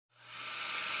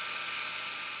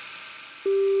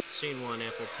Scene 1,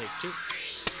 Apple, take 2.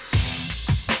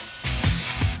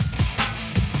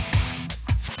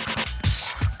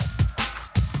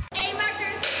 A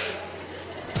marker.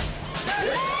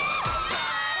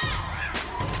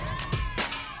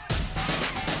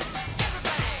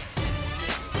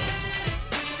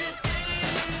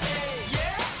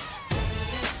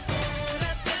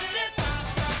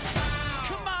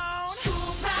 Come on.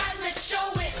 School pride, let's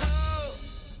show it.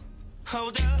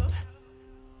 Hold up.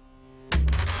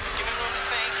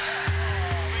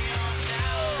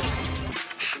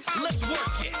 Let's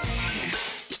work it.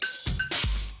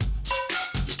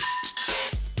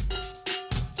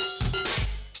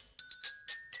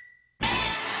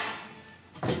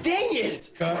 Dang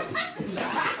it! Cut.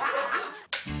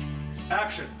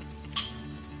 Action.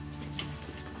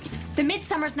 The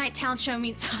Midsummer's Night Talent Show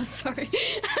means. Oh, sorry.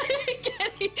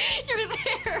 You're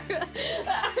there.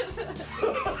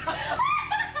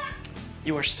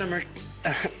 Your summer.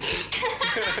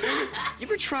 You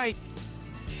ever try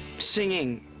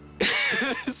singing?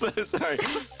 So sorry.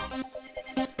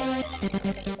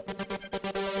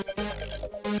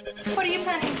 What are you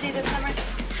planning to do this summer?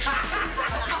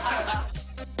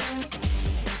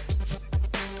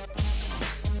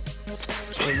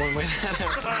 Only one way that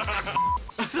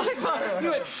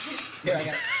Sorry. Here, I got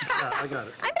it. I got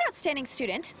it. I'm an outstanding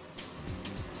student.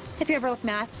 If you ever look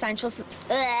math, science,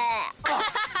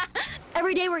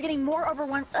 every day we're getting more over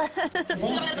one. Oh,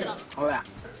 yeah.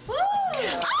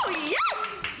 Oh, yes!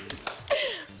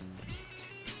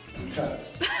 Cut.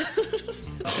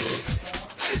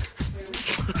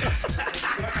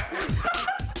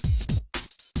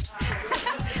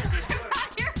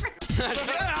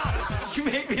 You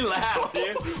make me laugh,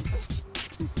 dude.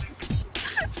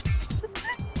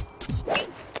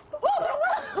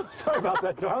 Sorry about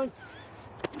that, darling.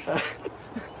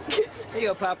 Here you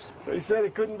go, Pops. They said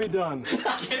it couldn't be done.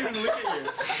 I can't even look at you.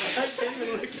 I can't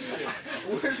even look at you.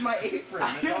 Where's my apron?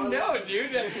 I don't know,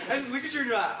 dude. I just look at you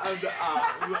and I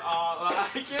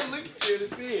can't look at you to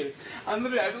see it. I have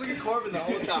to look at Corbin the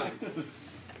whole time.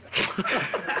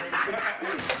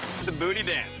 The booty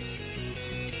dance.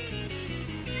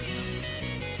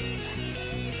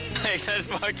 Hey, can I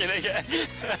just walk in again?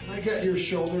 I get your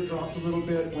shoulder dropped a little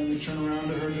bit when you turn around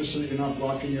to her, just so you're not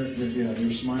blocking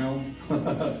your smile.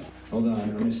 Hold on,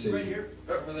 let me see. Right here?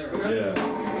 Over there. Yeah.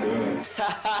 Good.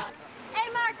 Hey,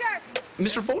 marker!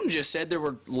 Mr. Fulton just said there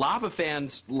were lava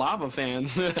fans.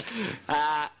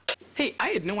 Hey, I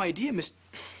had no idea, Miss.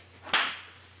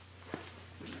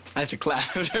 I have to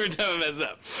clap every time I mess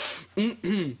up.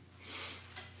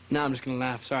 Now I'm just gonna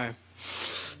laugh. Sorry.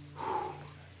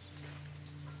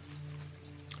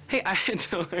 Hey, I had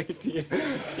no idea.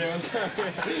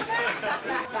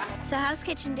 So how's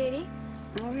kitchen duty?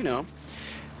 Oh, you know,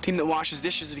 team that washes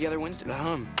dishes together wins.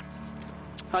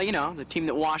 Oh, you know, the team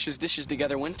that washes dishes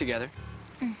together wins together.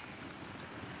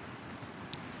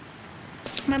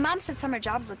 My mom said summer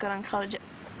jobs look good on college.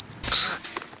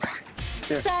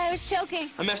 Sorry, I was choking.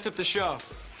 I messed up the show.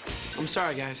 I'm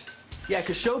sorry, guys. Yeah,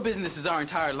 because show business is our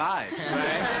entire lives,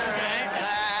 right?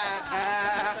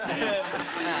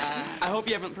 I hope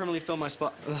you haven't permanently filled my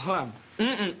spot.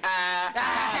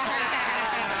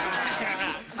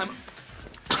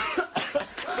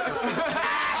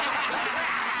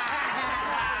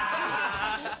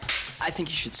 I think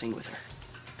you should sing with her.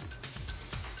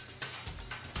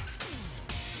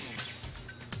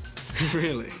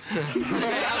 Really? Let me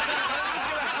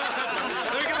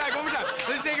come back one more time.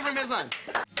 Let's take it from this line.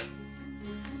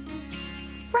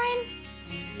 Ryan,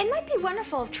 it might be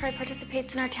wonderful if Troy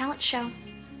participates in our talent show.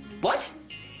 What?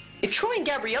 If Troy and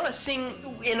Gabriella sing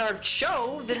in our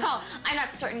show, then... No, I'm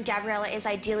not certain Gabriella is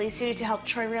ideally suited to help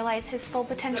Troy realize his full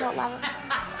potential at lava.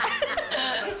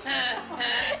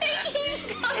 It keeps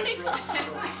going on.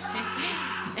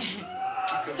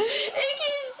 It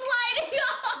keeps sliding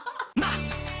off.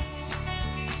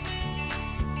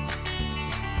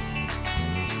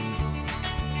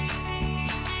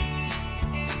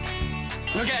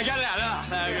 Okay, I got it out.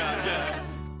 There we go. Good.